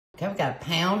Okay, we got a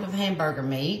pound of hamburger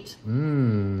meat.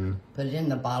 Mmm. Put it in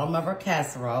the bottom of our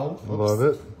casserole. Oops. Love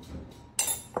it.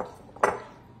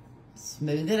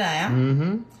 Smooth it out.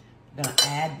 Mm-hmm. We're gonna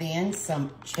add then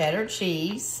some cheddar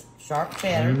cheese, sharp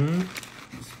cheddar.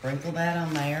 Mm-hmm. Sprinkle that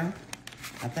on there.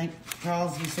 I think,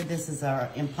 Charles, you said this is our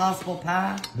impossible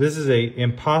pie? This is a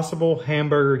impossible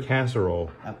hamburger casserole.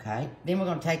 Okay. Then we're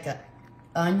gonna take a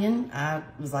onion. It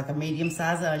was like a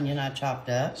medium-sized onion I chopped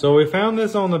up. So we found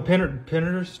this on the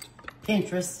Pinterest.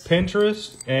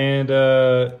 And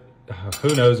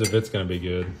who knows if it's gonna be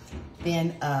good.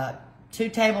 Then 2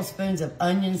 tablespoons of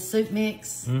onion soup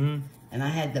mix. Mm-hmm. And I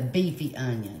had the beefy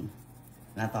onion.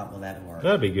 And I thought, well, that'll work.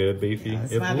 That'd be good, beefy. Yeah,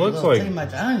 it might looks be a like too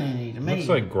much onion to me. Looks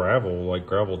like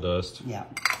gravel dust. Yeah.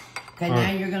 Okay,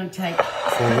 now you're gonna take.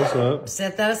 Pull this up.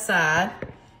 Set that aside.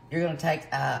 You're gonna take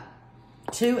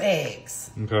 2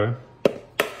 eggs. Okay.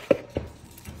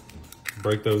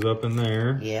 Break those up in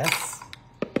there. Yes.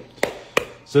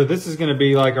 So this is gonna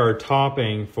be like our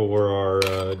topping for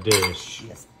our dish.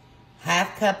 Yes.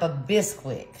 1/2 cup of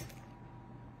Bisquick.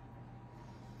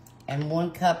 And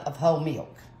 1 cup of whole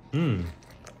milk. Mmm.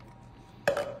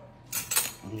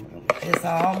 It's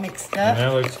all mixed up.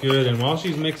 That looks good. And while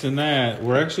she's mixing that,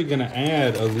 we're actually going to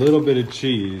add a little bit of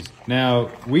cheese. Now,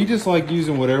 we just like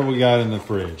using whatever we got in the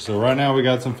fridge. So right now we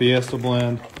got some Fiesta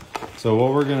blend. So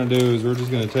what we're going to do is we're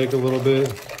just going to take a little bit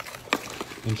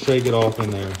and shake it off in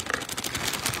there.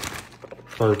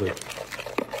 Perfect.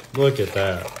 Look at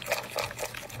that.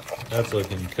 That's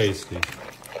looking tasty.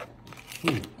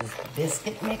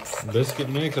 Biscuit mix? Biscuit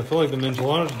mix. I feel like the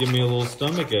enchiladas give me a little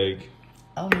stomach ache.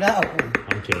 Oh, no.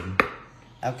 I'm kidding.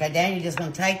 Okay, now you're just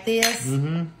going to take this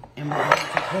Mm-hmm. and we're going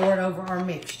to pour it over our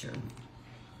mixture.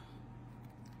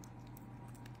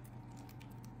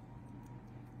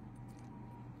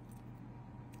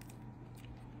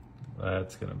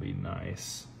 That's going to be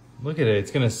nice. Look at it.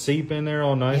 It's going to seep in there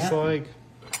all nice like.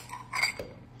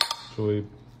 Should we?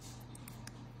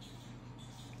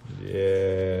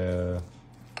 Yeah.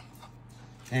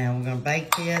 And we're going to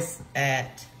bake this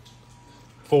at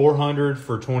 400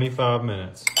 for 25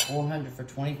 minutes. 400 for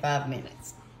 25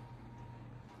 minutes.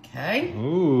 Okay.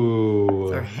 Ooh.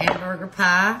 It's our hamburger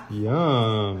pie.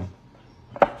 Yum.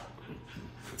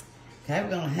 Okay, we're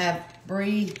going to have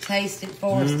Bree taste it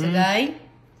for us today.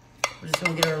 We're just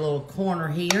going to get her a little corner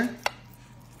here.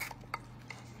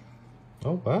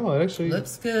 Oh, wow. It actually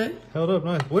Looks good. held up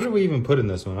nice. What did we even put in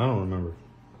this one? I don't remember.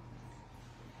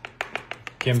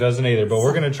 Kim doesn't either, but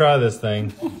we're going to try this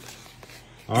thing.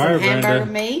 All right, some hamburger Brenda.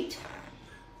 meat.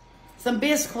 Some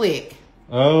Bisquick.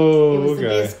 Oh, It was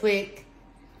okay. the Bisquick,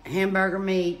 hamburger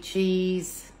meat,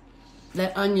 cheese,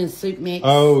 that onion soup mix.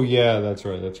 Oh, yeah, that's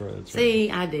right. That's right. That's right. See,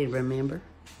 I did remember.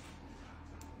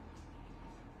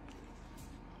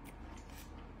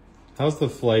 How's the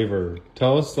flavor?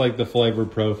 Tell us like the flavor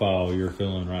profile you're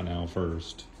feeling right now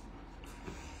first.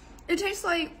 It tastes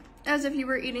like as if you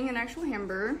were eating an actual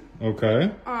hamburger.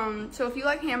 Okay. So if you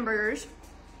like hamburgers,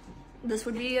 this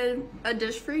would be a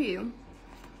dish for you.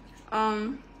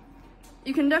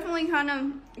 You can definitely kind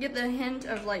of get the hint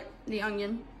of like the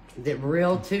onion. Is it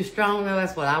real too strong though?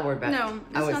 That's what I worry about. No,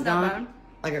 it's not that bad.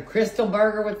 Like a crystal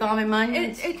burger with all them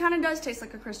onions? It kind of does taste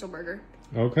like a crystal burger.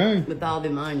 Okay. With all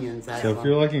them onions. So if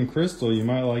you're liking Crystal, you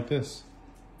might like this.